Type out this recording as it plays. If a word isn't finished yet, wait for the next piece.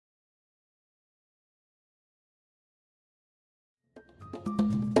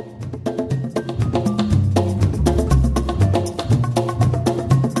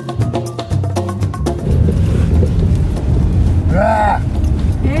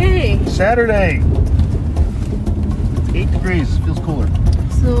Saturday. It's 8 degrees. Feels cooler.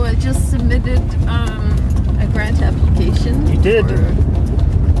 So I just submitted a grant application. You did.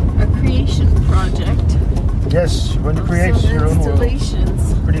 For a creation project. Yes, you're going to create some your own world.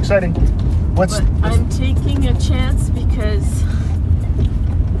 installations. Pretty exciting. But I'm taking a chance because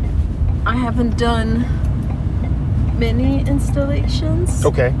I haven't done many installations.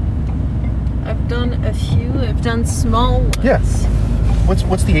 Okay. I've done a few. I've done small ones. Yeah.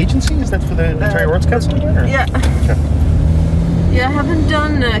 What's the agency? Is that for the Ontario Arts Council again? Or? Yeah. Okay. Yeah, I haven't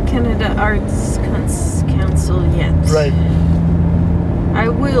done Canada Arts Council yet. Right. I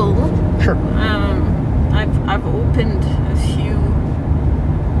will. Sure. I've opened a few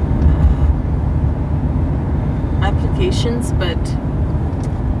applications, but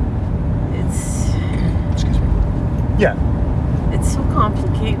it's. Excuse me. Yeah. It's so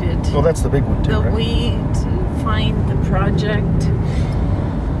complicated. Well, that's the big one too, The right? way to find the project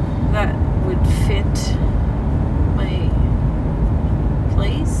that would fit my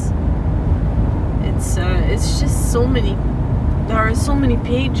place. It's just so many. There are so many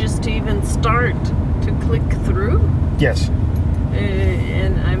pages to even start to click through, Yes.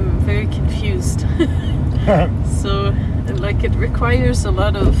 and I'm very confused. So, like, it requires a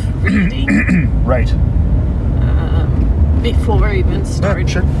lot of reading Right. before I even starting.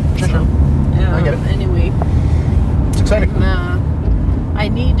 Sure. So, I get it. Anyway, It's exciting. I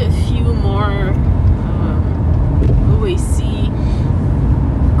need a few more OAC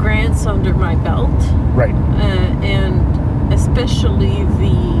grants under my belt, Right. and especially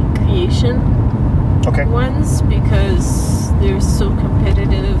the creation Okay. ones, because they're so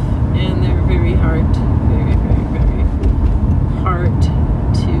competitive and they're very hard, very, very, very hard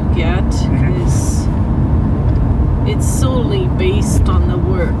to get, because it's solely based on the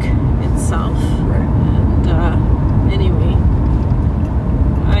work itself. Right. And anyway,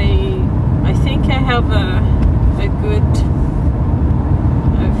 I think I have a good.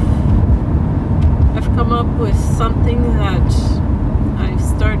 I've come up with something that I've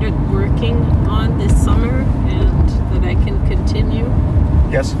started working on this summer, and that I can continue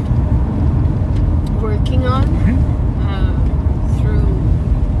Yes. working on through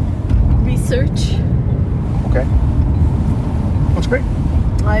research. Okay. That's great.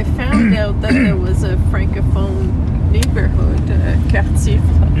 I found out that there was a francophone neighborhood, quartier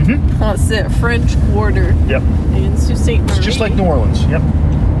français, French Quarter, Yep. in Sault Ste. Marie. It's just like New Orleans. Yep.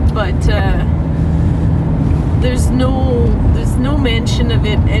 But there's no mention of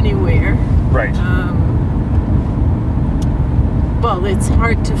it anywhere. Right. Well, it's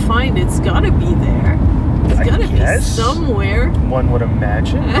hard to find. It's got to be there. It's I got to be guess. somewhere. One would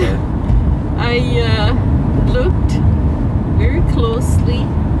imagine. But I looked very closely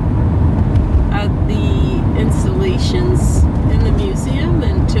at the installations in the museum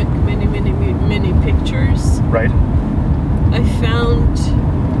and took many, many, many pictures. right. I found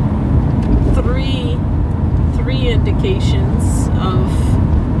three indications of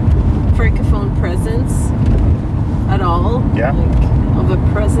francophone presence at all. Yeah. Like, of a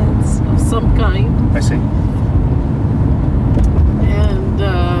presence of some kind. I see. And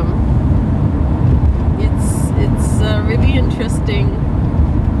it's really interesting.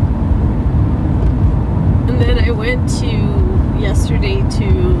 And then I went yesterday to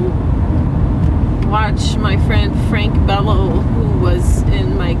watch my friend Frank Bello, who was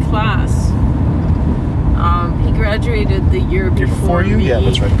in my class. He graduated the year before you? me. Yeah,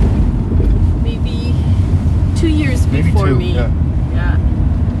 that's right. Maybe 2 years Maybe before two, me. yeah.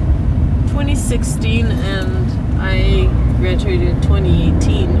 2016, and I graduated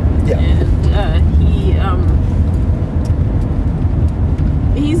 2018. Yeah. And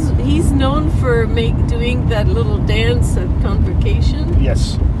he's known for doing that little dance at convocation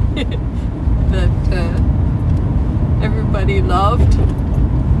Yes. that everybody loved.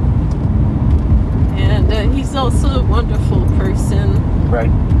 And he's also a wonderful person,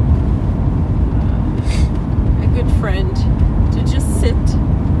 Right. a good friend, to just sit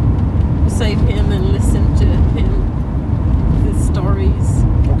beside him and listen to his stories.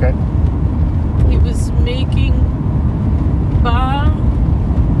 Okay. He was making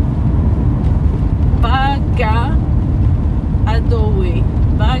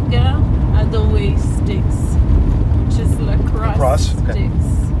baga adobe sticks, which is lacrosse Okay. sticks.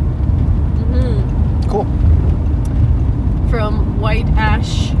 Cool. From white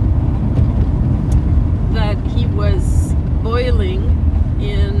ash that he was boiling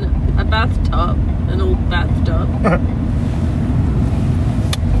in a bathtub, an old bathtub.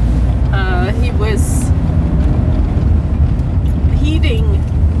 He was heating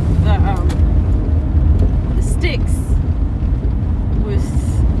the sticks with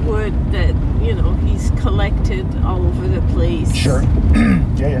wood wood that he's collected all over the place. Sure.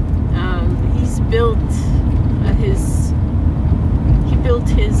 Yeah. He's built his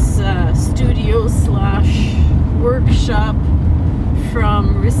studio / workshop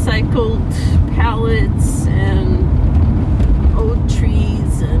from recycled pallets and oak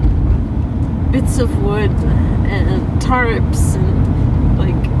trees and bits of wood and tarps, and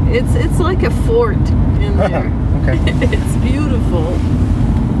it's like a fort in there. Okay. It's beautiful.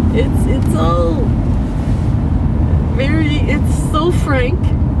 It's all it's so frank.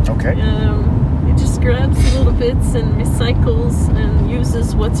 Okay. He just grabs little bits and recycles and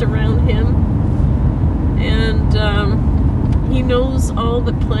uses what's around him. And he knows all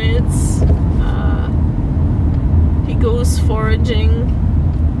the plants. He goes foraging.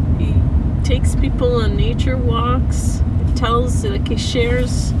 He takes people on nature walks. He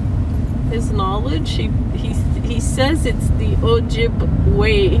shares his knowledge. He says it's the Ojib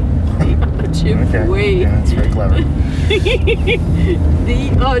way. The Ojib way. Yeah, that's very clever. The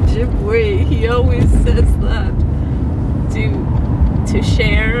Ojib way. He always says that to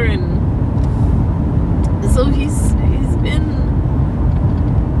share, and so he's been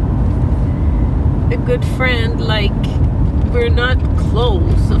a good friend. We're not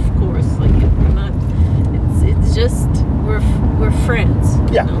close, of course. We're not. It's just we're friends.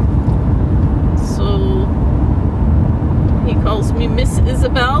 Yeah. So he calls me Miss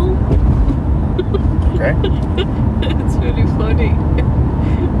Isabel. Okay. It's really funny.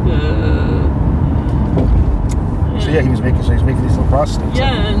 So yeah, he's making these little processes.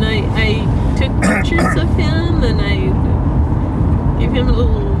 Yeah, and I took pictures of him, and I gave him a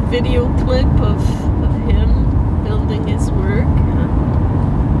little video clip of him building his work.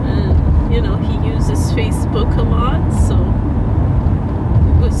 And he uses Facebook a lot, so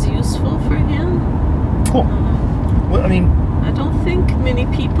it was useful for him. Cool. Well, I mean, I don't think many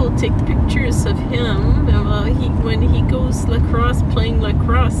people take pictures of him. When he goes playing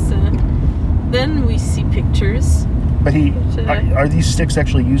lacrosse, then we see pictures. but are these sticks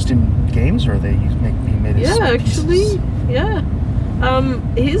actually used in games, or are they being made as pieces? Yeah.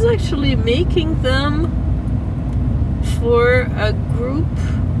 He's actually making them for a group,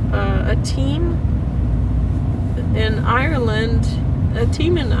 a team in Ireland. A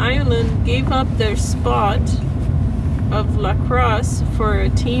team in Ireland gave up their spot of lacrosse for a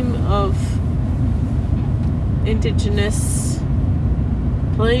team of indigenous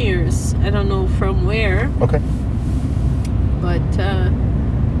players. I don't know from where. Okay. But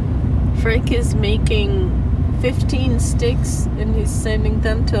Frank is making 15 sticks and he's sending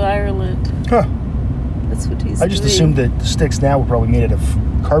them to Ireland. Huh. That's what he's I just doing. assumed that the sticks now were probably made out of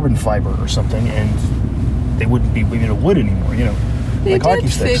carbon fiber or something, and they wouldn't be made of wood anymore, They like hockey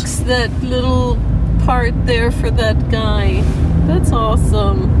did sticks. fix that little part there for that guy. That's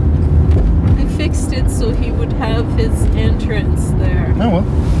awesome. They fixed it so he would have his entrance there Oh, well.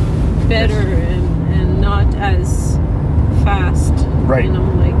 better and not as fast. Right.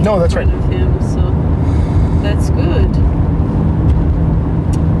 No, that's in front of him. So that's good.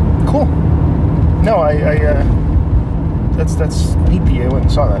 Cool. No, that's neat that you went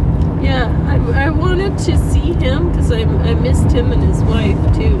and saw that. Yeah, I wanted to see him because I missed him and his wife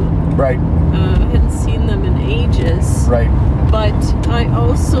too. Right. I hadn't seen them in ages. Right. But I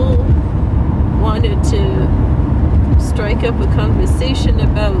also wanted to strike up a conversation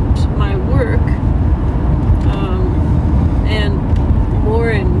about my work. And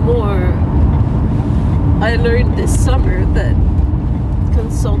more, I learned this summer that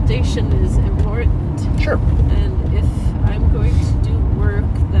consultation is important. Sure. And if I'm going to do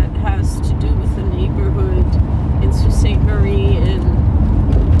work that has to do with the neighborhood in Sault Ste. Marie, and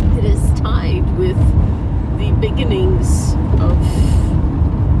it is tied with the beginnings of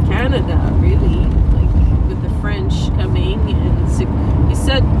Canada, really, like with the French coming, and so he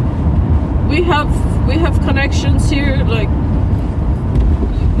said we have connections here, like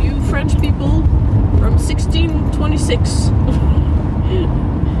you French people from 1626.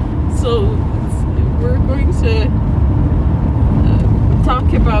 So we're going to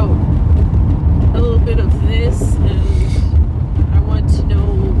talk about a little bit of this, and I want to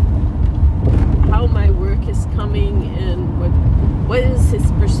know how my work is coming and what is his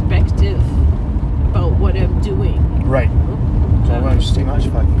perspective about what I'm doing. Right. So I want to stay much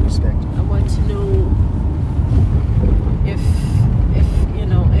fucking respect. I want to know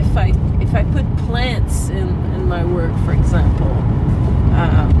if I put plants in my work, for example,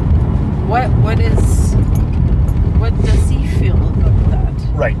 what does he feel about that?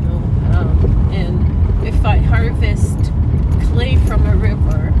 Right. And if I harvest clay from a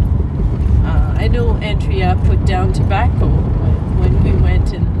river, I know Andrea put down tobacco when we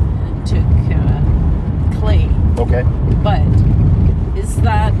went and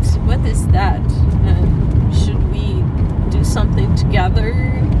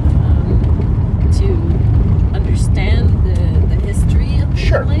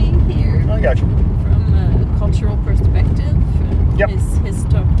I got you. from a cultural perspective, from Yep. his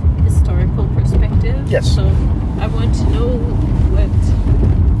historical perspective. Yes. So I want to know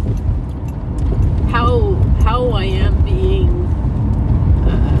how I am being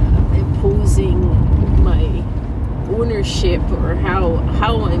imposing my ownership, or how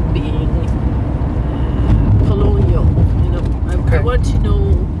I'm being colonial. You know, I Okay. want to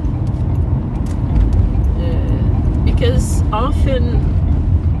know because often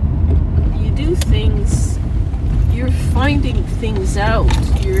you do things, you're finding things out,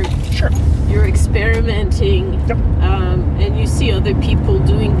 Sure. you're experimenting, Yep. and you see other people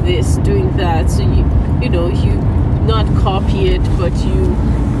doing this, doing that, so you know, you not copy it, but you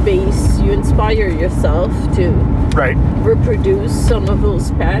inspire yourself to Right. reproduce some of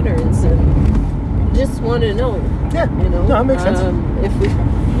those patterns, and just want to know, Yeah. you know, No, that makes sense. if we,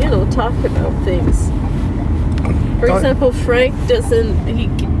 you know, talk about things. For example, Frank doesn't.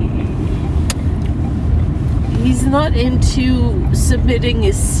 He's not into submitting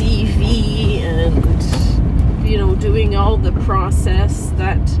his CV and, you know, doing all the process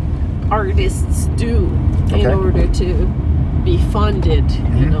that artists do in Okay. order to be funded,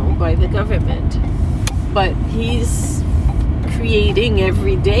 you Mhm. know, by the government. But he's creating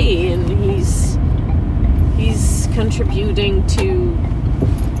every day, and he's contributing to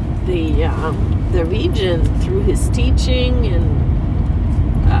the region through his teaching, and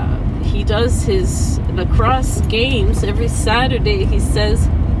he does his lacrosse games every Saturday. He says,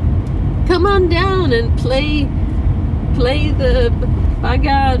 "Come on down and play the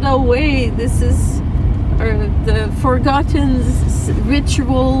Bagada way. This is the forgotten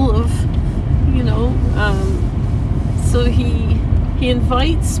ritual of, you know." So he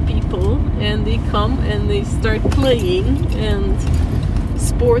invites people, and they come and they start playing, and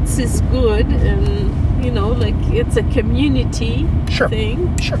sports is good, and, you know, like, it's a community Sure. thing.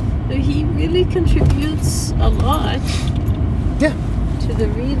 Sure. So he really contributes a lot Yeah. to the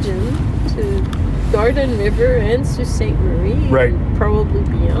region, to Garden River and Sault Ste. Marie, Right. and probably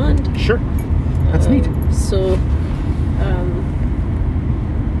beyond. Sure. That's neat. So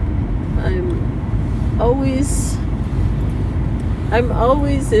I'm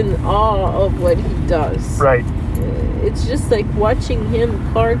always in awe of what he does. Right. It's just like watching him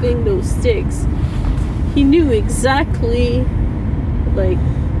carving those sticks. He knew exactly, like,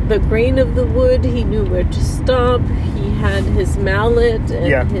 the grain of the wood. He knew where to stop. He had his mallet and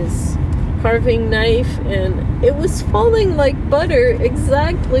Yeah. his carving knife, and it was falling like butter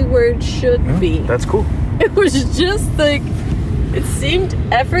exactly where it should be. That's cool. It was just like, it seemed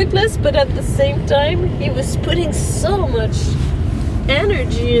effortless, but at the same time, he was putting so much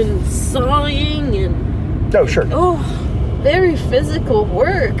energy and sawing, and Oh, sure. very physical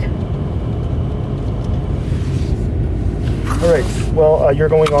work. All right. Well, you're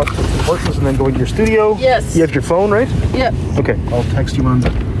going on to commercials and then going to your studio. Yes. You have your phone, right? Yep. Okay. I'll text you when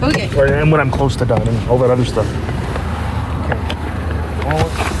Okay. and when I'm close to done, and all that other stuff. Okay. All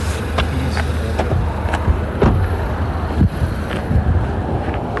these-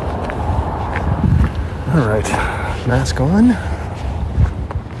 All right. Mask on.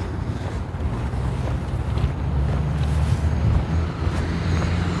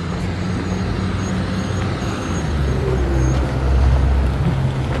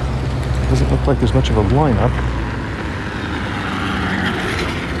 Doesn't look like there's much of a lineup.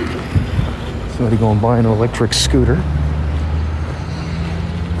 Somebody going by an electric scooter.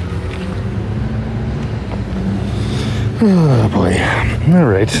 Oh boy. All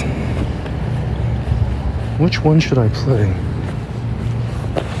right. Which one should I play?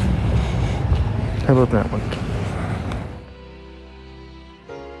 How about that one?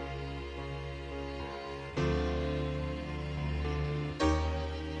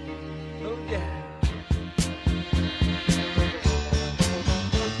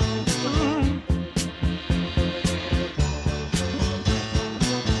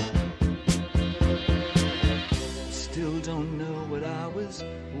 Still don't know what I was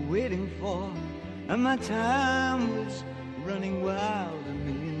waiting for, and my time was running wild, a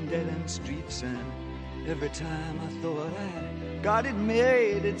million dead-end streets, and every time I thought I got it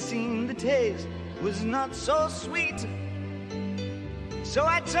made, it seemed the taste was not so sweet. So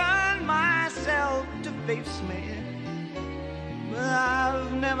I turned myself to face me, but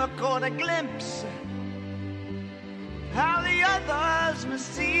I've never caught a glimpse how the others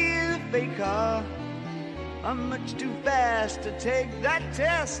must see the faker. I'm much too fast to take that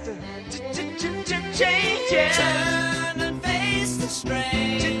test. Changes. Turn and face the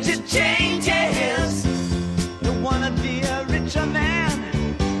strain. Changes. Don't wanna be a richer man.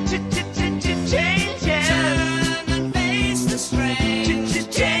 Changes. Turn and face the strain.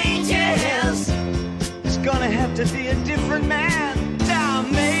 Changes. to be a different man.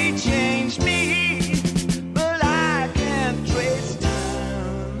 Time may change me, but I can't trace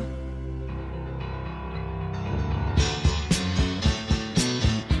time.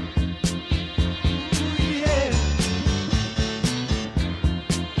 Ooh, yeah.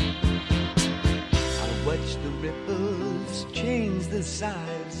 I watch the ripples change their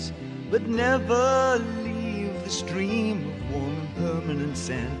size, but never leave the stream of warm and permanent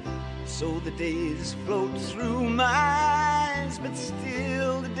sand. So the days float through my eyes, but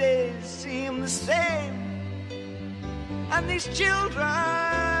still the days seem the same. And these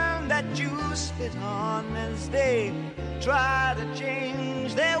children that you spit on as they try to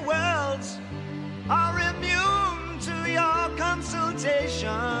change their worlds are immune to your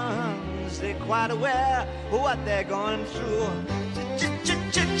consultations. They're quite aware of what they're going through.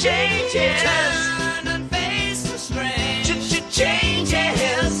 Changes. Turn and face the strain.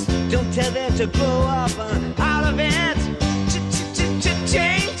 Changes. Don't tell them to grow up out of it.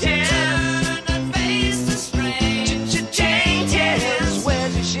 Changes. Turn and face the strain. Changes.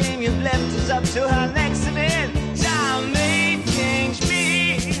 Where's the shame you've left us up to our next event? Time may change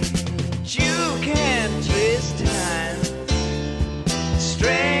me. You can't trace time.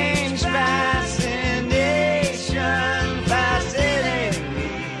 Strange fascination fascinating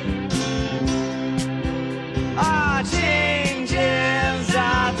me. Our changes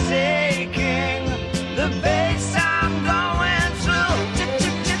are taking the pace I'm going through.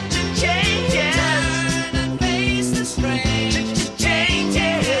 Changes. Turn and face the strain.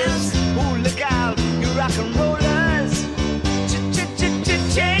 Changes. Oh, look out, you rock and rollers.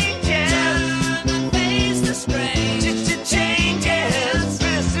 Changes. Turn and face the strain. Changes.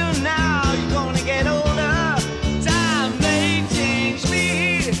 Pretty soon now you're gonna get older. Time may change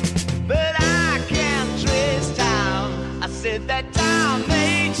me, but I can't trace time. I said that time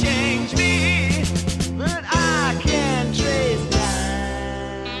may change me, but I can't trace time.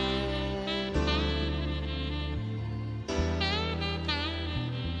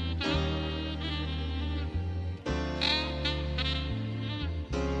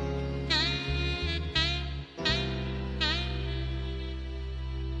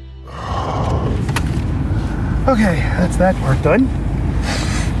 Okay, that's that part done.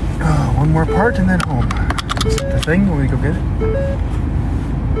 One more part and then home. Is it the thing? Want me to go get it?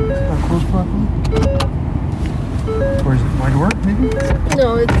 Is it not closed properly? Or is it my door, maybe?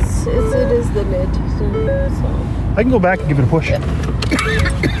 No, it is the lid. So. I can go back and give it a push.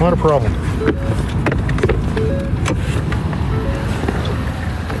 Not a problem.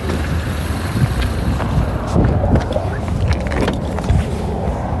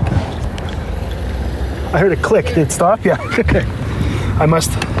 I heard a click. Did it stop? Yeah. I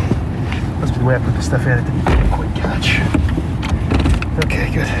must be the way I put the stuff in. It didn't quite catch. Okay,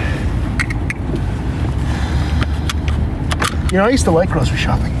 good. You know, I used to like grocery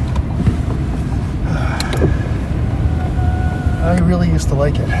shopping. I really used to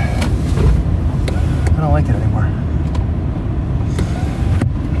like it. I don't like it anymore.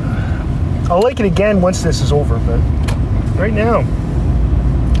 I'll like it again once this is over, but right now,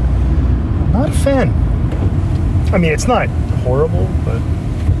 I'm not a fan. I mean, it's not horrible, but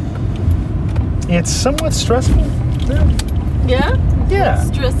it's somewhat stressful. Yeah? Yeah.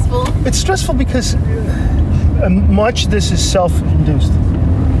 It's stressful. It's stressful because much of this is self-induced.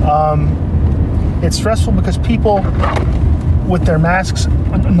 It's stressful because people with their masks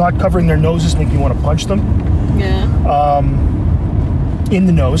not covering their noses make me want to punch them. Yeah. In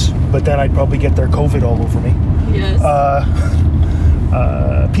the nose, but then I'd probably get their COVID all over me. Yes.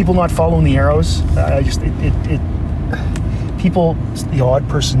 People not following the arrows. People, the odd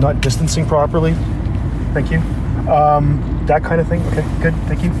person not distancing properly. Thank you. That kind of thing. Okay, good.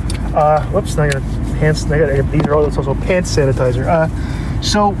 Thank you. Whoops. Now I got hands. These are all. It's also pants sanitizer.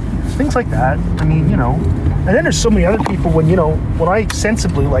 So things like that. I mean, you know. And then there's so many other people when I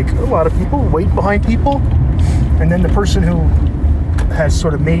sensibly, like a lot of people, wait behind people, and then the person who has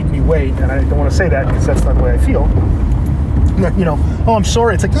sort of made me wait, and I don't want to say that because that's not the way I feel. Oh, I'm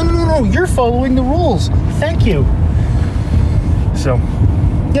sorry. It's like, no, you're following the rules. Thank you. So,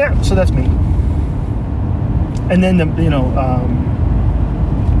 yeah, so that's me. And then, the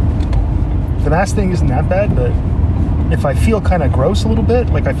mask thing isn't that bad, but if I feel kind of gross a little bit,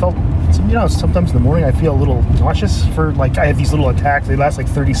 like I felt, sometimes in the morning I feel a little nauseous for, like, I have these little attacks. They last like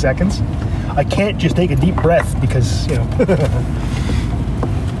 30 seconds. I can't just take a deep breath because,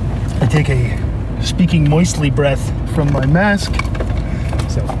 I take a speaking moistly breath from my mask.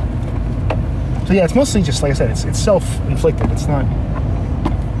 So yeah, it's mostly just, like I said, it's self-inflicted. It's not.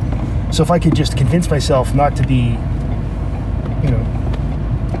 So if I could just convince myself not to be,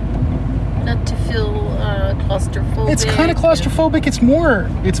 not to feel claustrophobic. It's kind of claustrophobic. It's more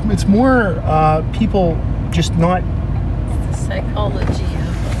people just not. The psychology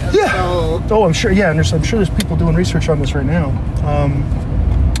of Yeah. soul. Oh, I'm sure. Yeah, and I'm sure there's people doing research on this right now.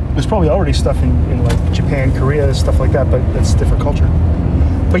 There's probably already stuff in like Japan, Korea, stuff like that, but that's a different culture.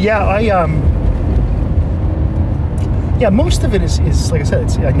 But yeah, yeah, most of it is like I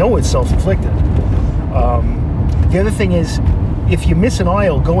said. I know it's self-inflicted. The other thing is, if you miss an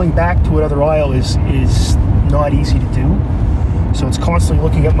aisle, going back to another aisle is not easy to do. So it's constantly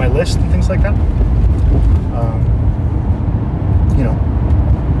looking at my list and things like that. You know.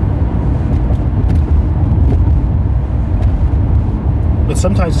 But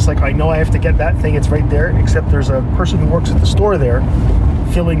sometimes it's like, I know I have to get that thing, it's right there, except there's a person who works at the store there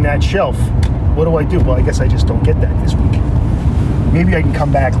filling that shelf. What do I do? Well, I guess I just don't get that this week. Maybe I can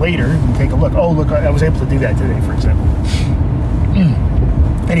come back later and take a look. Oh, look, I was able to do that today, for example.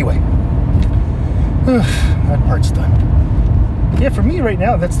 Anyway, that part's done. Yeah, for me right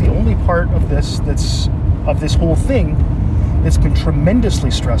now, that's the only part of this whole thing that's been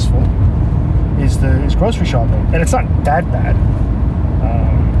tremendously stressful is grocery shopping, and it's not that bad.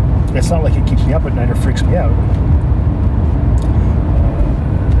 It's not like it keeps me up at night or freaks me out.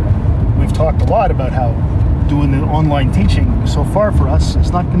 We've talked a lot about how doing the online teaching so far for us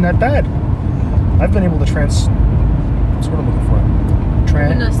has not been that bad. I've been able to what's what I'm looking for?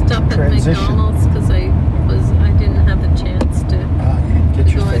 I'm gonna stop at McDonald's because I didn't have a chance to you didn't get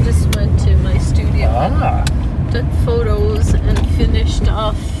your go. I thing. just went to my studio, took photos, and finished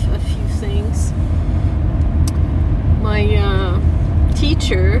off a few things. My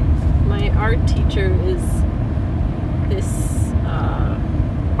teacher, my art teacher, is this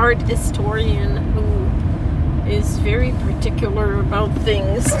art historian who is very particular about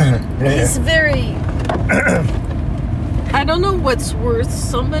things. He's very I don't know what's worse,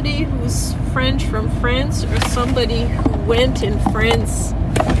 somebody who's French from France or somebody who went in France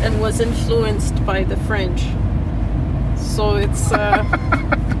and was influenced by the French. So it's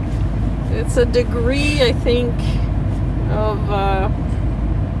a degree, I think, of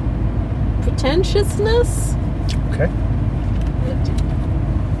pretentiousness. Okay.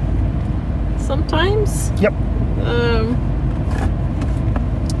 Sometimes. Yep.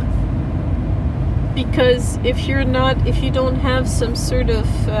 Because if you don't have some sort of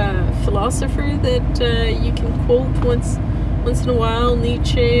philosopher that you can quote once in a while,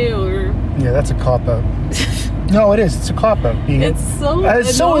 Nietzsche or... Yeah, that's a cop-out. No, it is. It's a cop-out. It's so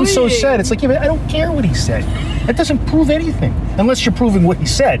as so-and-so annoying. said, it's like, yeah, but I don't care what he said. That doesn't prove anything. Unless you're proving what he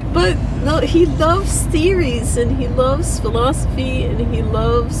said. But no, he loves theories and he loves philosophy and he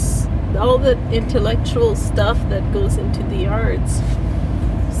loves all the intellectual stuff that goes into the arts.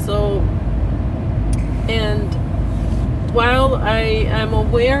 So, and while I am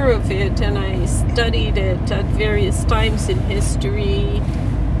aware of it and I studied it at various times in history,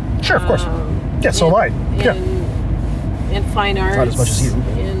 Sure, of course. Yeah, so am I. Yeah. In fine arts, Not as much as you.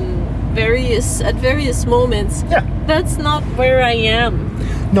 at various moments. Yeah. That's not where I am.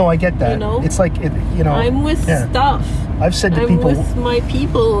 No, I get that. You know? It's like, I'm with stuff. I've said to I'm people... with my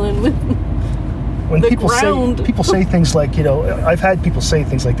people and with when the people ground. people say things like, I've had people say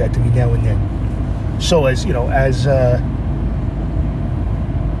things like that to me now and then. So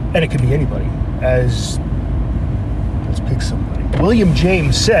and it could be anybody, let's pick somebody. William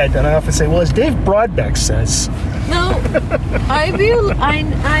James said, and I often say, well, as Dave Broadbeck says. No, I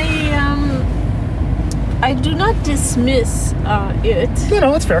do not dismiss it.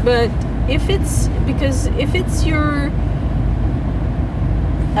 That's fair. But if it's your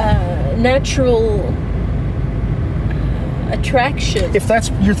natural attraction, If that's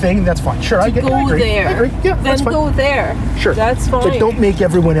your thing, that's fine. Sure, I agree. there, I agree. Yeah, then that's fine. go there. Sure. That's fine. But don't make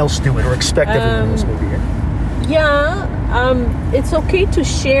everyone else do it or expect everyone else to do it. Yeah, it's okay to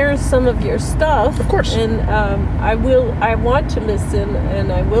share some of your stuff. Of course. And I want to listen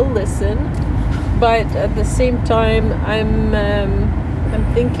and I will listen. But at the same time, I'm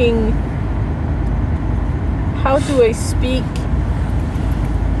thinking, how do I speak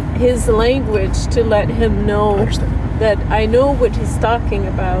his language to let him know that I know what he's talking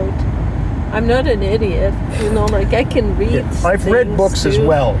about? I'm not an idiot, like I can read. Yeah. I've read books as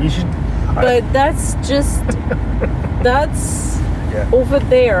well. You should. But that's over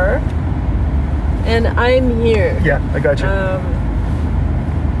there, and I'm here. Yeah, I got you.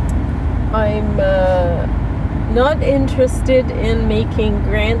 I'm not interested in making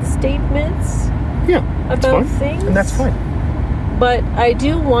grand statements about things. And that's fine. But I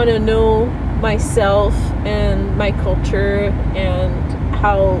do want to know myself and my culture and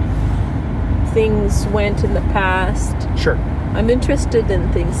how things went in the past. Sure. I'm interested in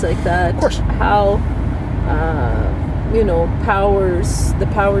things like that. Of course. How the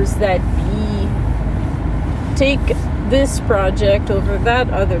powers that be take this project over that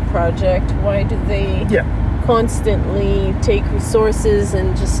other project? Why do they constantly take resources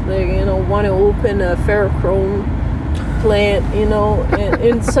and just want to open a ferrochrome plant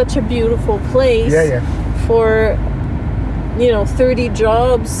in such a beautiful place for 30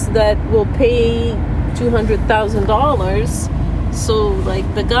 jobs that will pay $200,000? So like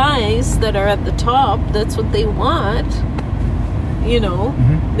the guys that are at the top, that's what they want.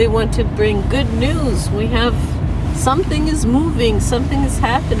 They want to bring good news. We have something is moving, something is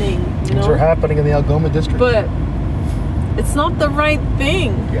happening. Things are happening in the Algoma district. But it's not the right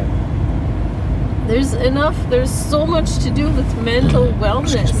thing. Yeah. There's so much to do with mental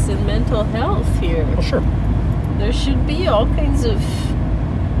wellness and mental health here. Well, sure. There should be all kinds of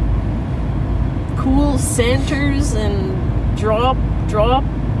cool centers and drop-in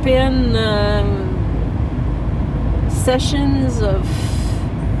sessions of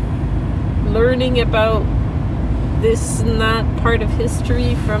learning about this and that part of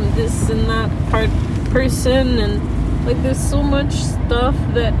history from this and that person, and like there's so much stuff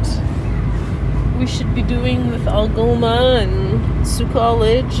that we should be doing with Algoma and Sioux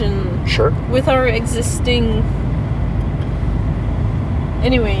College and with our existing.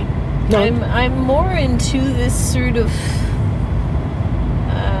 Anyway, I'm more into this sort of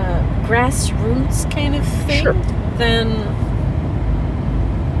grassroots kind of thing than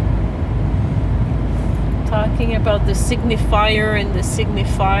talking about the signifier and the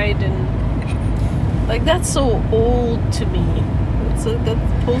signified, and like that's so old to me. It's like that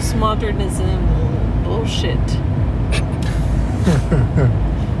postmodernism bullshit.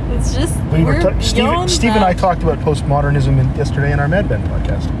 It's just Steve and I talked about postmodernism yesterday in our MadBen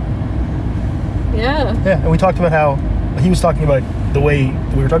podcast. Yeah, and we talked about how he was talking about the way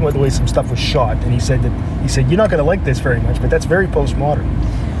some stuff was shot, and he said you're not going to like this very much, but that's very postmodern.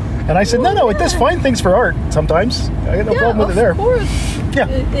 And I said, no, it does fine things for art sometimes. I got no problem with it there. Of course. Yeah.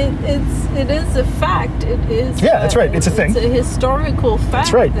 It is a fact. It is. Yeah, that's right. It's a thing. It's a historical fact.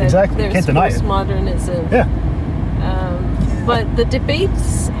 That's right. Exactly. You can't deny it. Postmodernism. Yeah. But the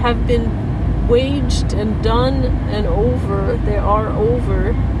debates have been waged and done and over. They are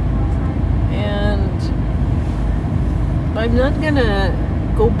over. And I'm not gonna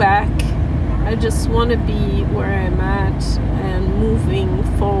go back. I just want to be where I'm at and moving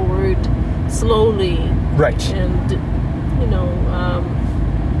forward slowly. Right. And,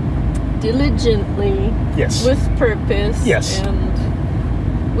 diligently. Yes. With purpose. Yes. And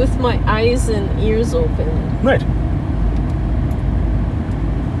with my eyes and ears open. Right.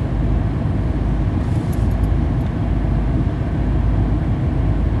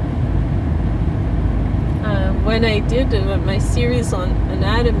 When I did my series on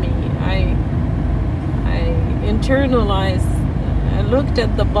anatomy, I internalized, I looked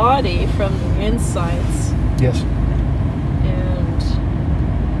at the body from the insides. Yes. And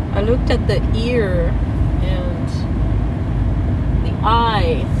I looked at the ear and the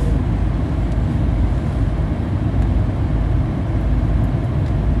eye.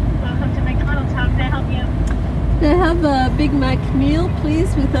 Welcome to McDonald's. How can I help you? Can I have a Big Mac meal,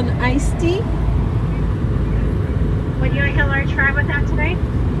 please, with an iced tea? Would you like a large fry with that today?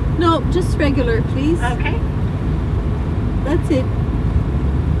 No, just regular, please. Okay. That's it.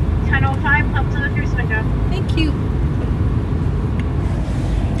 10:05 up to the cruise window. Thank you.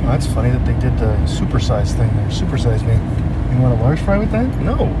 Oh, that's funny that they did the supersize thing there. Supersize me. You want a large fry with that?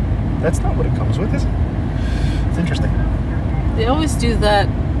 No. That's not what it comes with, is it? It's interesting. They always do that.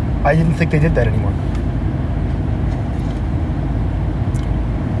 I didn't think they did that anymore.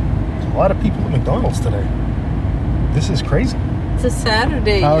 There's a lot of people at McDonald's today. This is crazy. It's a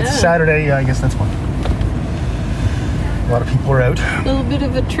Saturday. Oh, it's a Saturday. Yeah, I guess that's fine. A lot of people are out. A little bit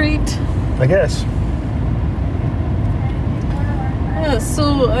of a treat. I guess. Yeah,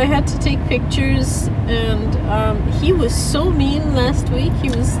 so I had to take pictures, and he was so mean last week. He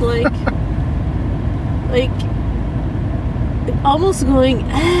was like, almost going,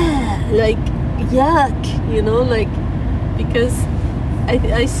 like, yuck, because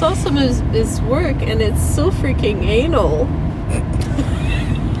I saw some of his work, and it's so freaking anal.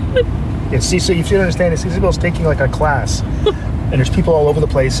 Yeah, see, so you should understand this. Isabel's taking like a class, and there's people all over the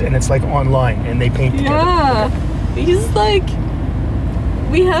place, and it's like online, and they paint together. Yeah, he's like,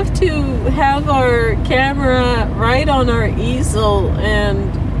 we have to have our camera right on our easel,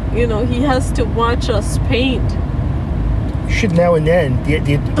 and he has to watch us paint. You should now and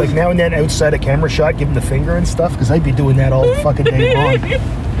then, outside a camera shot, give him the finger and stuff, because I'd be doing that all fucking day long.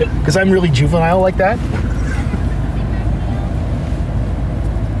 Because I'm really juvenile like that.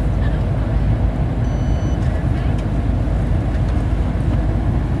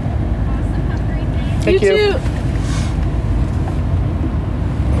 Thank you. too.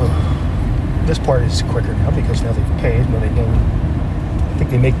 This part is quicker now because now they've paid. Now they know. I think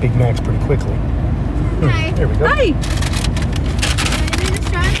they make Big Macs pretty quickly. Hi. There we go. Hi.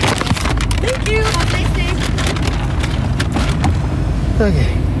 Thank you. Have a nice day.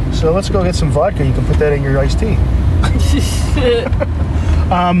 Okay, so let's go get some vodka. You can put that in your iced tea.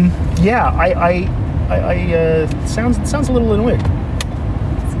 Yeah, I sounds a little annoying.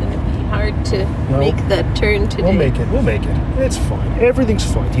 It's gonna be hard to No. make that turn today. We'll make it. It's fine. Everything's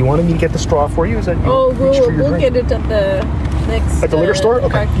fine. Do you want me to get the straw for you? Is that your Oh, reach for your we'll drink? get it at the next. At the liquor store?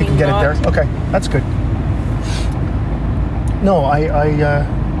 Okay, you can get it there. parking lot. Okay, that's good. No,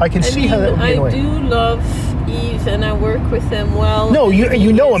 I can see how that would be I annoying. do love Eve, and I work with him well. No, and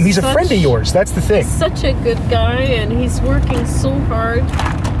you know him. is He's a friend of such- yours. That's the thing. He's such a good guy, and he's working so hard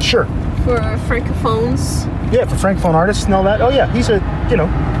Sure. for francophones. Yeah, for francophone artists and all that. Oh yeah, he's a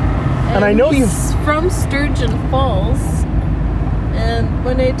And I know he's from Sturgeon Falls, and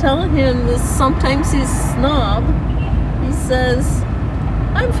when I tell him this, sometimes he's snob. He says,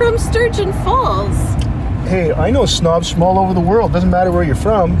 "I'm from Sturgeon Falls." Hey, I know snobs from all over the world. Doesn't matter where you're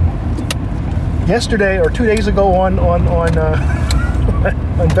from. Yesterday or 2 days ago on on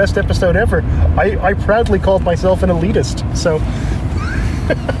best episode ever, I proudly called myself an elitist. So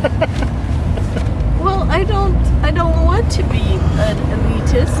Well, I don't want to be an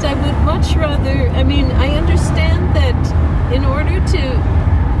elitist. I would much rather. I mean, I understand that in order to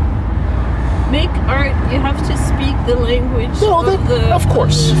make art, you have to speak the language No, of the of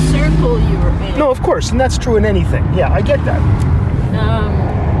course. the circle you're in. no, of course, and that's true in anything. Yeah, I get that.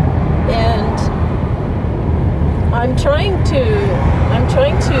 And I'm trying to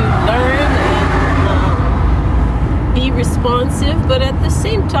learn and be responsive, but at the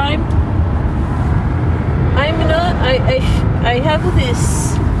same time, I'm not. I have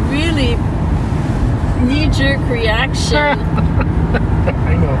this really knee-jerk reaction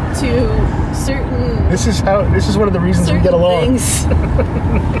I know. to certain This is one of the reasons we get along. things.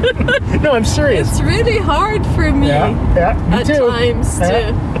 No, I'm serious. It's really hard for me Yeah, me at too. times Yeah.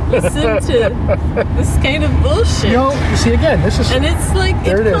 to listen to this kind of bullshit. You see again, this is And it's like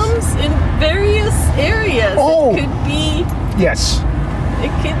There it it is. comes in various areas. Oh. It could be yes.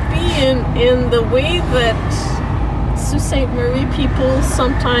 in the way that Sault Ste. Marie people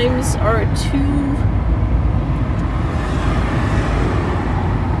sometimes are too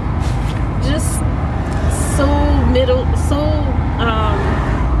just so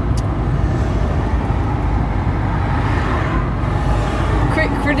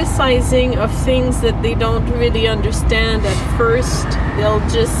criticizing of things that they don't really understand at first. They'll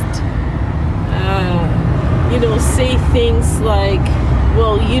just say things like,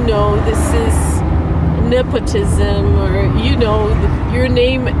 well, this is nepotism, or your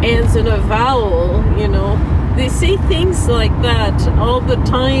name ends in a vowel. They say things like that all the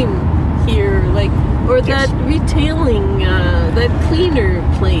time here, or Yes. that retailing, that cleaner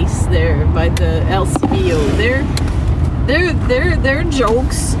place there by the LCBO. Their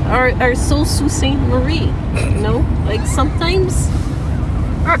jokes are so Sault Ste. Marie, sometimes.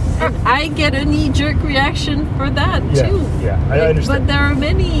 And I get a knee-jerk reaction for that too. Yeah, I understand. But there are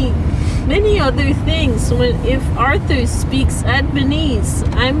many other things. If Arthur speaks Admanese,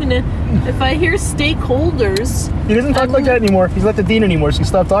 if I hear stakeholders. He doesn't talk like that anymore. He's not the dean anymore, so he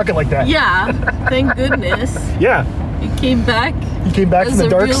stopped talking like that. Yeah, thank goodness. Yeah. He came back. He came back as from the a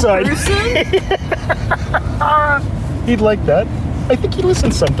dark real side. person. He'd like that. I think he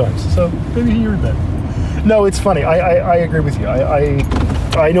listens sometimes, so maybe he heard that. No, it's funny. I agree with you.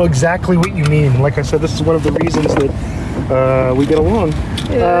 I know exactly what you mean. Like I said, this is one of the reasons that we get along.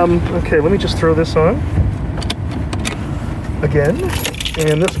 Yeah. Okay, let me just throw this on again,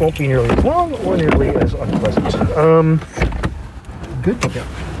 and this won't be nearly as long or nearly as unpleasant. Good. Yeah.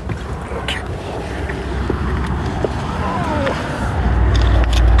 Okay.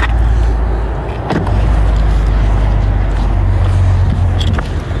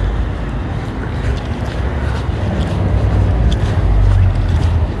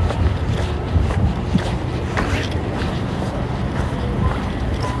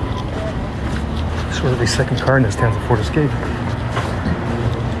 Sort of the second car in this town's a Ford Escape.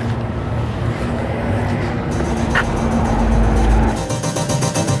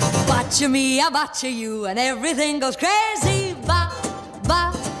 Watch me, I watch you, and everything goes crazy.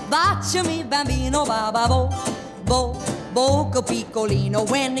 Watch me, bambino, ba ba bo, boco piccolino.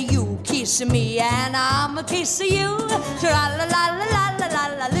 When you kiss me, and I'm a kiss you, tra la la la la la la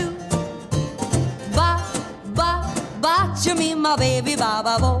la loo. Watch me, my baby, ba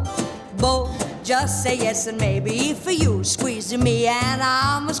ba bo. just say yes and maybe for you. Squeezing me and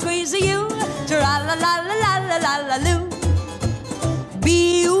I'm squeezing you. Tra-la-la-la-la-la-la-la-loo.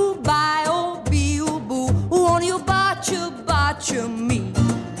 Be-oo, bye-oh, be-oo, boo. Won't you botcha me?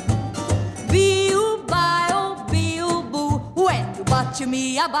 Be-oo, bye-oh, be-oo, boo. When you botcha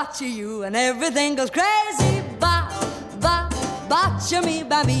me, I botcha you, and everything goes crazy. Botcha me,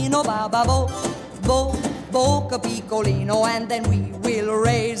 bambino, ba-ba-bo, bo, boca piccolino, and then we will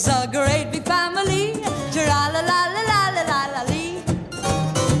raise a great big family. Tra-la-la-la-la-la-la-la-lee.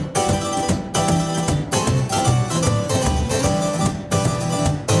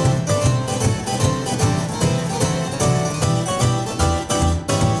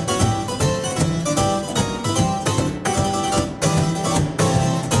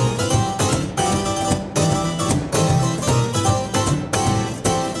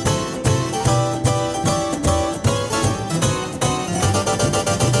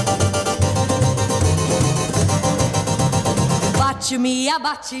 Botcha me, I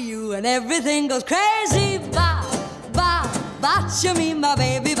botcha you, and everything goes crazy. Botcha me, my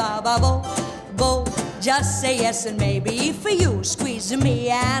baby, bo. Just say yes and maybe for you. Squeezing me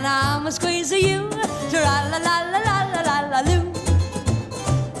and I'm squeezing you. Tra-la-la-la-la-la-la-loo.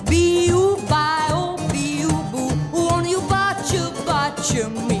 Be-oo, bye-oh, be-oo, boo. Won't you botcha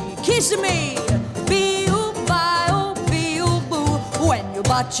me? Kissing me. Be-oo, bye-oh, be-oo, boo. When you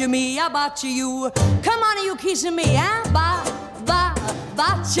botcha me, I botcha you. Come on, you kissing me, eh?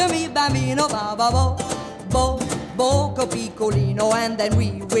 Botcha me, bambino, ba-ba-bo, boca piccolino, and then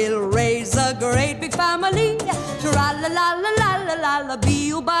we will raise a great big family. Tra-la-la-la-la-la-la-la,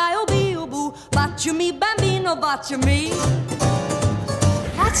 be-oo, bye-oh, be-oo, boo. Botcha me, bambino, botcha me.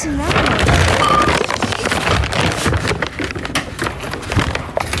 That's nice.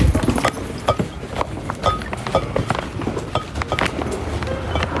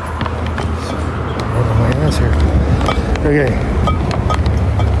 Okay.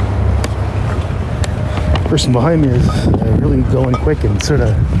 Person behind me is really going quick and sort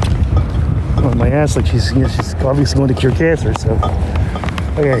of on my ass, like she's obviously going to cure cancer. So,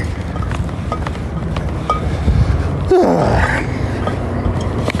 okay.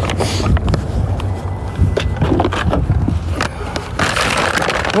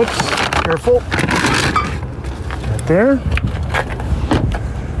 Whoops! Careful. Right there.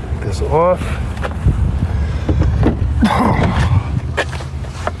 This off.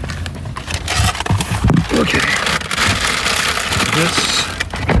 Okay. This,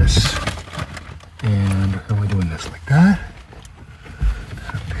 and how am I doing this? Like that.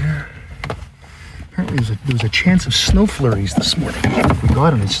 Up there. Apparently there was a chance of snow flurries this morning. I don't know if we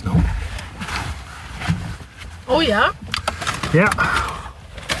got any snow. Oh yeah? Yeah.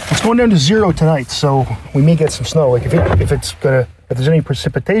 It's going down to 0 tonight, so we may get some snow. Like if there's any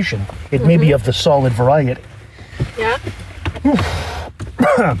precipitation, it may be of the solid variety. Yeah.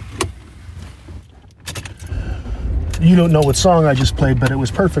 You don't know what song I just played, but it was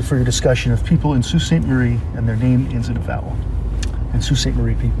perfect for your discussion of people in Sault Ste. Marie and their name ends in a vowel. And Sault Ste.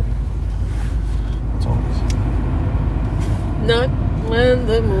 Marie people. That's all it is. Not when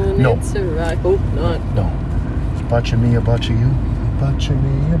the moon hits her. I hope not. No. It's botcha me, a botcha you. Botcha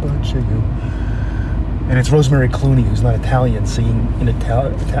me, a botcha you. And it's Rosemary Clooney, who's not Italian, singing in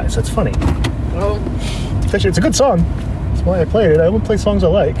Italian. So it's funny. Oh. Actually, it's a good song. That's why I played it. I only play songs I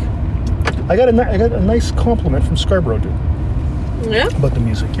like. I got a nice compliment from Scarborough, dude. Yeah? About the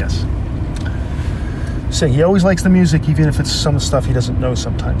music, yes. Saying he always likes the music, even if it's some stuff he doesn't know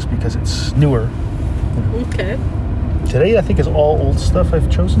sometimes, because it's newer. Okay. Today, I think, is all old stuff I've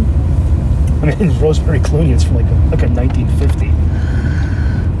chosen. I mean, Rosemary Clooney, it's from like a 1950.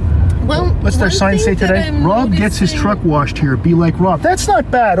 Well, what's their sign say today? Rob gets his truck washed here. Be like Rob. That's not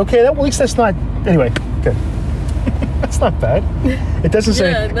bad. Okay, at least that's not. Anyway, okay. That's not bad. It doesn't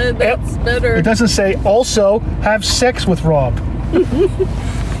say. Yeah, that's better. It doesn't say also have sex with Rob.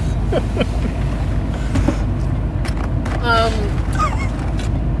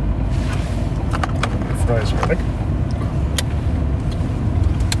 Fries are like.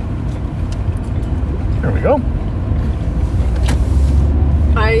 There we go.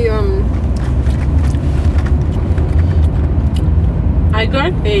 I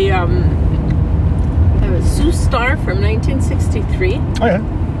got a Sioux Star from 1963. Oh yeah.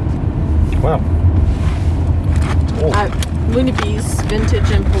 Wow. It's old. At Winniebee's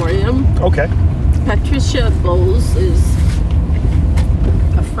Vintage Emporium. Okay. Patricia Bowles is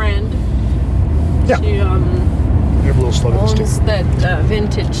a friend. Yeah. She You have a little slug of this owns too. that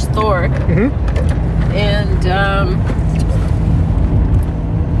vintage store. Mm-hmm. And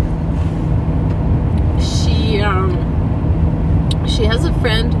she has a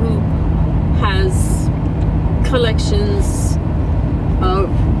friend who has collections of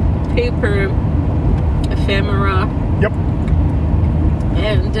paper ephemera. Yep.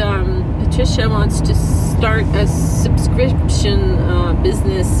 And Patricia wants to start a subscription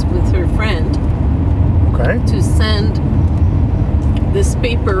business with her friend Okay. to send this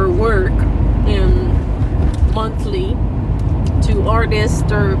paper work monthly to artists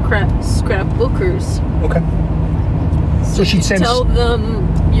or scrapbookers. Okay. So she sends. Tell them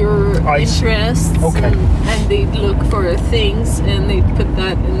your I see. interests, Okay. and they look for things, and they put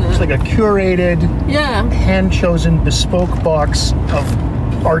that in the. It's like a curated, yeah. hand-chosen, bespoke box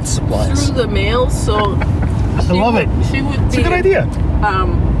of art supplies. Through the mail, so I love it. She would It's be a good idea.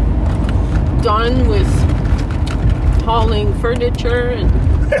 done with hauling furniture and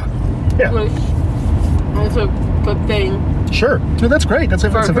Yeah. like, that's a good thing Sure. No, that's great. That's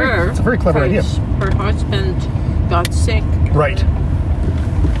a for her. very clever idea. because her husband got sick. Right.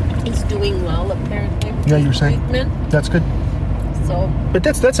 He's doing well apparently. With Yeah, you were saying. treatment. That's good. So But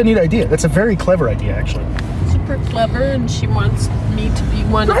that's a neat idea. That's a very clever idea, actually. super clever, and she wants me to be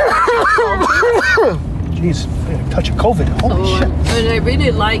one of her Jeez, I had a touch of COVID. Holy so, shit. and I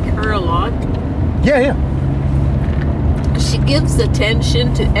really like her a lot. Yeah. She gives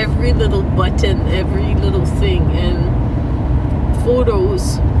attention to every little button, every little thing, and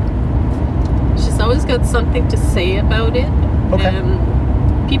photos. She's always got something to say about it. Okay.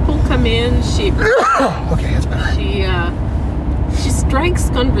 And people come in. Okay, that's better. She strikes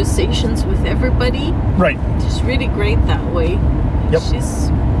conversations with everybody. Right. She's really great that way. Yep. She's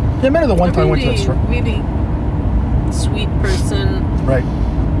Yeah, I met her the one time I went to that really, store. really sweet person. Right.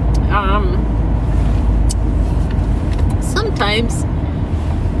 Sometimes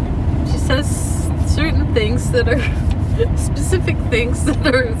she says certain things that are specific things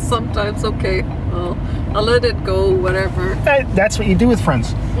that are sometimes okay. Well, I'll let it go, whatever. That's what you do with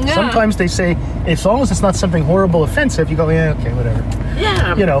friends. Yeah. Sometimes they say, as long as it's not something horrible, offensive, you go, yeah, okay, whatever.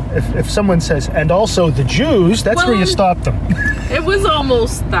 Yeah. You know, if someone says, and also the Jews, that's where you Well, stop them. It was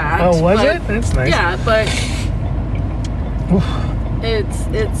almost that. Oh, was but- it? That's nice. Yeah, but Oof.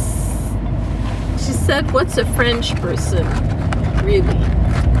 it's. She said, "What's a French person, really?"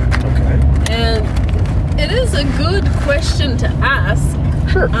 Okay. And it is a good question to ask.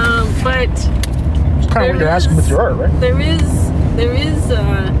 Sure. But It's kind of what you're asking with your art, right? There is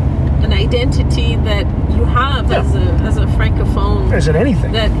an identity that you have Yeah. as a francophone Is it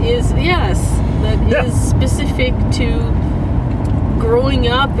anything? that is Yeah. specific to growing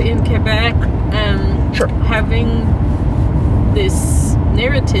up in Quebec and Sure. having this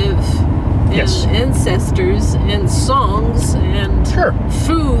narrative and Yes. ancestors and songs and Sure.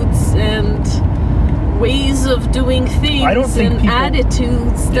 foods and ways of doing things I don't think and people-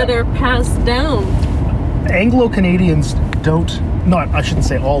 attitudes that Yeah. are passed down. Anglo-Canadians I shouldn't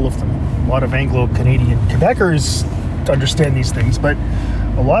say all of them. A lot of Anglo-Canadian Quebecers understand these things, but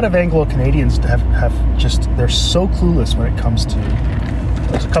a lot of Anglo-Canadians have just, they're so clueless when it comes to,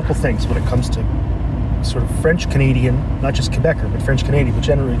 there's a couple things when it comes to sort of French-Canadian, not just Quebecer, but French-Canadian, but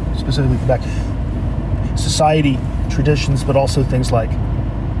generally, specifically Quebec, society, traditions, but also things like,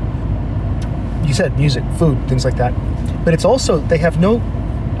 you said music, food, things like that. But it's also, they have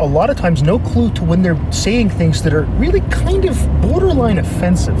a lot of times no clue to when they're saying things that are really kind of borderline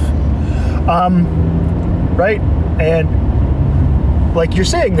offensive. Right? And like you're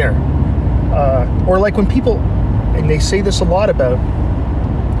saying there, or like when people, and they say this a lot about,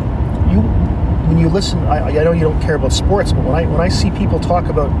 when you listen, I know you don't care about sports, but when I see people talk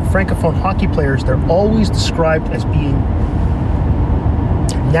about Francophone hockey players, they're always described as being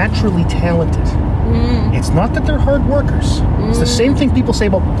naturally talented. It's not that they're hard workers. It's the same thing people say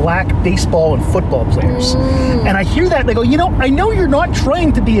about black baseball and football players. And I hear that and I go, I know you're not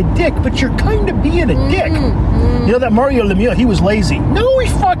trying to be a dick, but you're kind of being a dick. You know that Mario Lemieux, he was lazy. No, he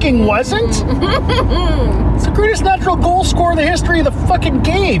fucking wasn't. It's the greatest natural goal scorer in the history of the fucking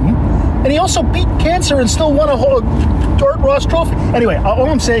game. And he also beat cancer and still won a whole Art Ross trophy. Anyway, all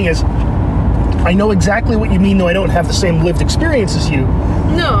I'm saying is, I know exactly what you mean, though I don't have the same lived experience as you.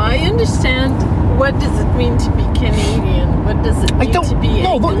 No, I understand. What does it mean to be Canadian? What does it mean to be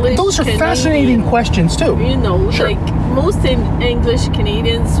English those are Canadian? fascinating questions, too. You know, Sure. like most English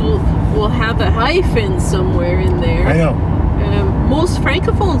Canadians will have a hyphen somewhere in there. I know. Most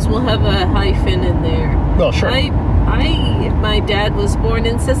Francophones will have a hyphen in there. Well, sure. My dad was born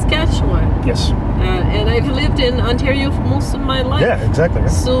in Saskatchewan. Yes. And I've lived in Ontario for most of my life. Yeah, exactly. Right?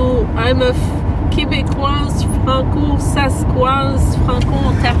 So I'm a Québécoise, Franco-Saskoise,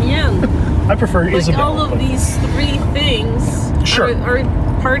 Franco-Ontarienne. I prefer Like Isabel. all of but- these three things Sure. are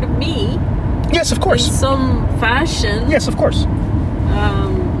part of me Yes, of in course. some fashion. Yes, of course.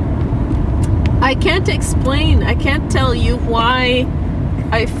 I can't explain. I can't tell you why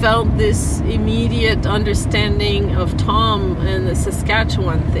I felt this immediate understanding of Tom and the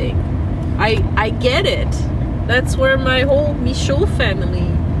Saskatchewan thing. I get it. That's where my whole Michaud family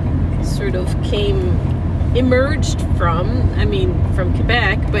sort of emerged from. I mean, from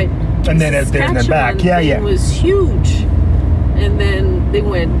Quebec, but And then back. Yeah, yeah. It was huge. And then they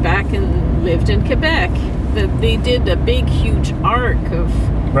went back and lived in Quebec. They did a big, huge arc of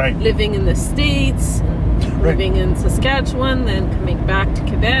Right. living in the States, living in Saskatchewan, then coming back to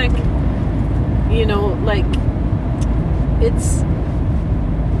Quebec. You know, like it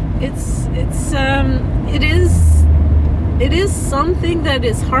is something that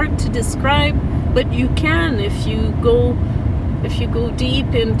is hard to describe, but you can if you go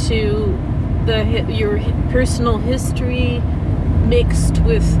deep into your personal history mixed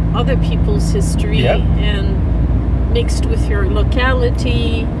with other people's history and mixed with your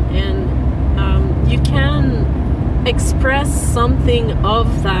locality, and you can express something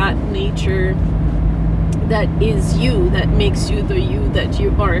of that nature that is you, that makes you the you that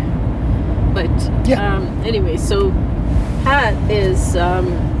you are. But anyway, so Pat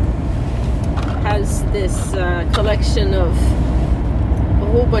has this collection of a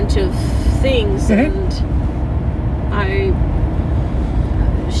whole bunch of things, and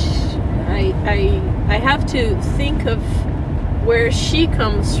I have to think of where she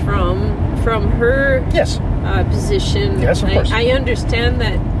comes from her position. Yes, of course. I understand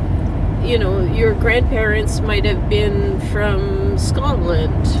that, you know, your grandparents might have been from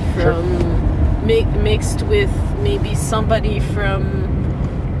Scotland, mixed with maybe somebody from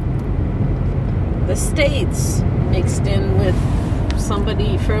the States, mixed in with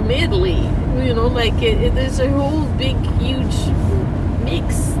somebody from Italy. You know, like there's a whole big, huge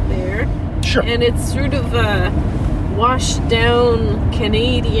mix there. Sure. And it's sort of a washed down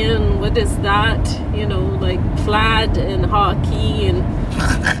Canadian, what is that? You know, like plaid and hockey and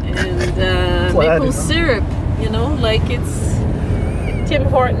maple syrup, you know, like it's Tim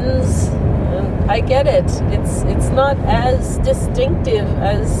Hortons. I get it. It's not as distinctive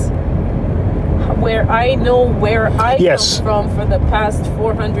as where I come from for the past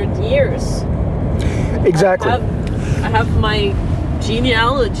 400 years. Exactly. I have my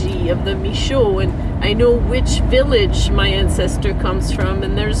genealogy of the Michaud, and I know which village my ancestor comes from,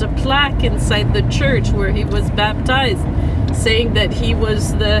 and there's a plaque inside the church where he was baptized saying that he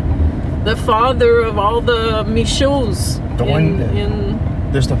was the father of all the Michauds.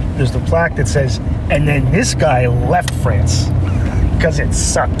 There's the plaque that says, and then this guy left France because it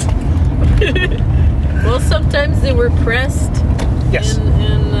sucked. Well, sometimes they were pressed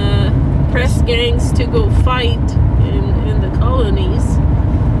in press gangs to go fight in the colonies.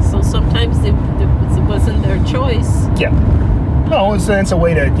 So sometimes it wasn't their choice. Yeah. No, it's a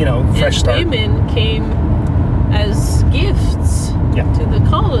way to, fresh start. Women came as gifts to the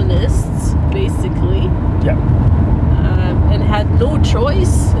colonists, basically. Yeah. And had no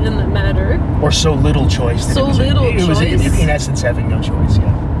choice in the matter. Or so little choice. It was in essence having no choice,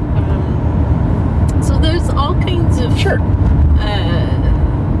 So there's all kinds of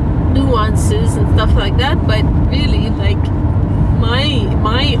nuances and stuff like that, but really, like,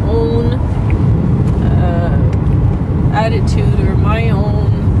 my own attitude or my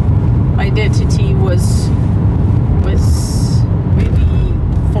own identity was really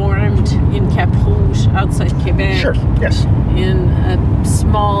formed in Cap Rouge outside Quebec. Sure, yes. In a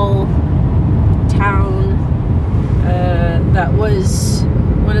small town that was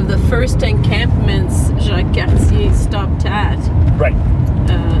one of the first encampments Jacques Cartier stopped at. Right.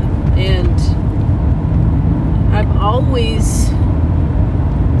 And I'm always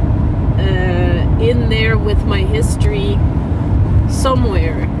in there with my history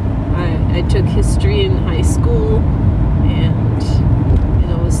somewhere. I took history in high school and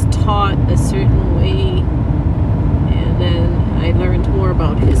was taught a certain way, and then I learned more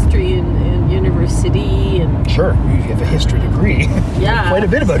about history in university. And sure, you have a history degree. Yeah. Quite a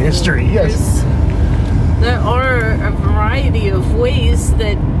bit about history, yes. There are a variety of ways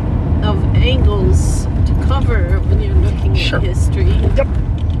of angles to cover when you're looking at history. Yep.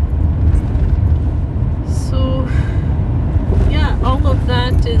 So, yeah, all of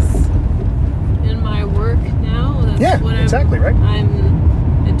that is in my work now. That's what exactly, right. I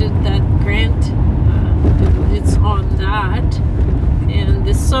did that grant. It's on that. And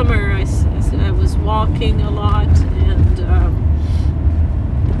this summer I was walking a lot and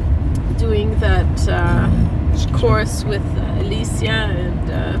doing that course with Alicia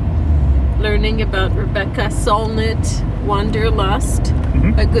and learning about Rebecca Solnit, Wanderlust,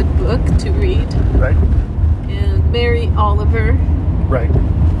 a good book to read. Right. And Mary Oliver. Right.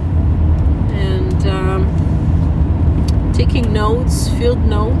 And notes, field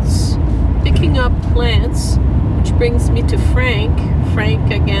notes, picking up plants, which brings me to Frank.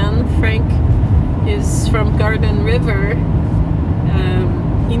 Frank again. Frank is from Garden River.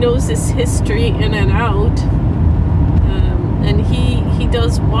 He knows his history in and out, and he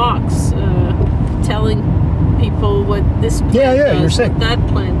does walks telling people what this plant you're does, saying. what that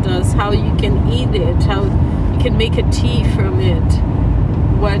plant does, how you can eat it, how you can make a tea from it,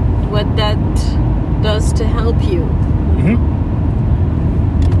 what that does to help you. Mm-hmm.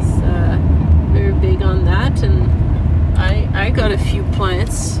 He's very big on that, and I got a few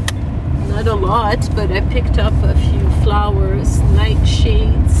plants. Not a lot, but I picked up a few flowers,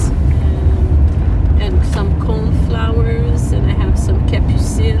 nightshades, and some coneflowers, and I have some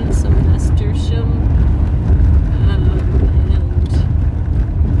capucine, some nasturtium, and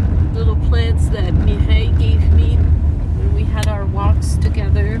little plants that Mireille gave me when we had our walks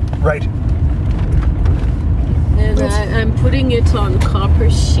together. Right. And I'm putting it on copper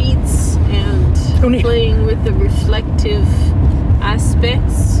sheets and neat. playing with the reflective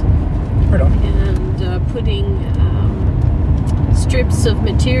aspects. Right on. And putting strips of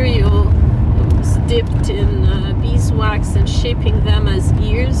material that was dipped in beeswax and shaping them as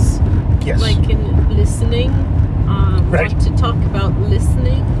ears, Yes. like in listening. Right. Want to talk about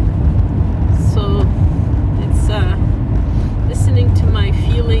listening. So it's listening to my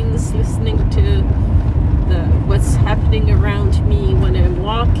feelings, listening to what's happening around me when I'm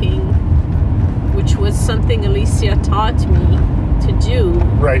walking, which was something Alicia taught me to do.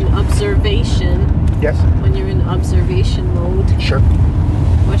 Right. In observation. Yes. When you're in observation mode, Sure.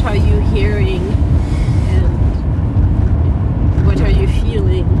 what are you hearing and what are you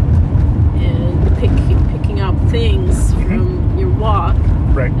feeling, and picking up things from your walk.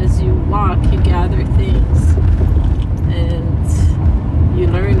 Right. As you walk, you gather things and you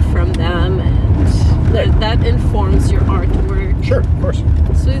learn from them, and that informs your artwork. Sure, of course.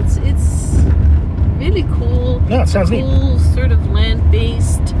 So it's really cool. Yeah, it sounds neat. Cool, sort of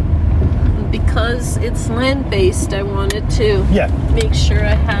land-based. Because it's land-based, I wanted to make sure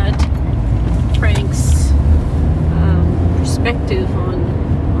I had Frank's perspective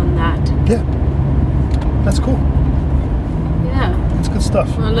on that. Yeah. That's cool. Yeah. That's good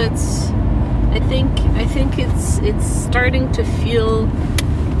stuff. Well, I think it's starting to feel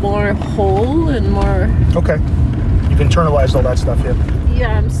more whole and more. Okay. You've internalized all that stuff, yeah.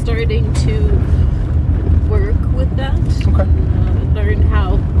 Yeah, I'm starting to work with that. Okay. Learn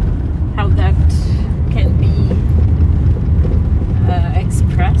how that can be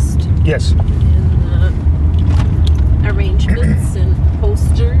expressed Yes. in arrangements and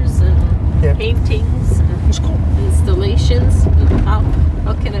posters and paintings and That's cool. installations. And how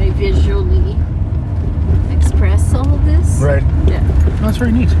can I visually express all of this? Right. Yeah. That's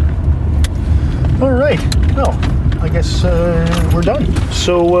very neat. All right. Well, I guess we're done.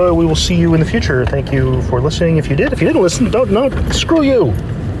 So we will see you in the future. Thank you for listening. If you didn't listen, don't screw you.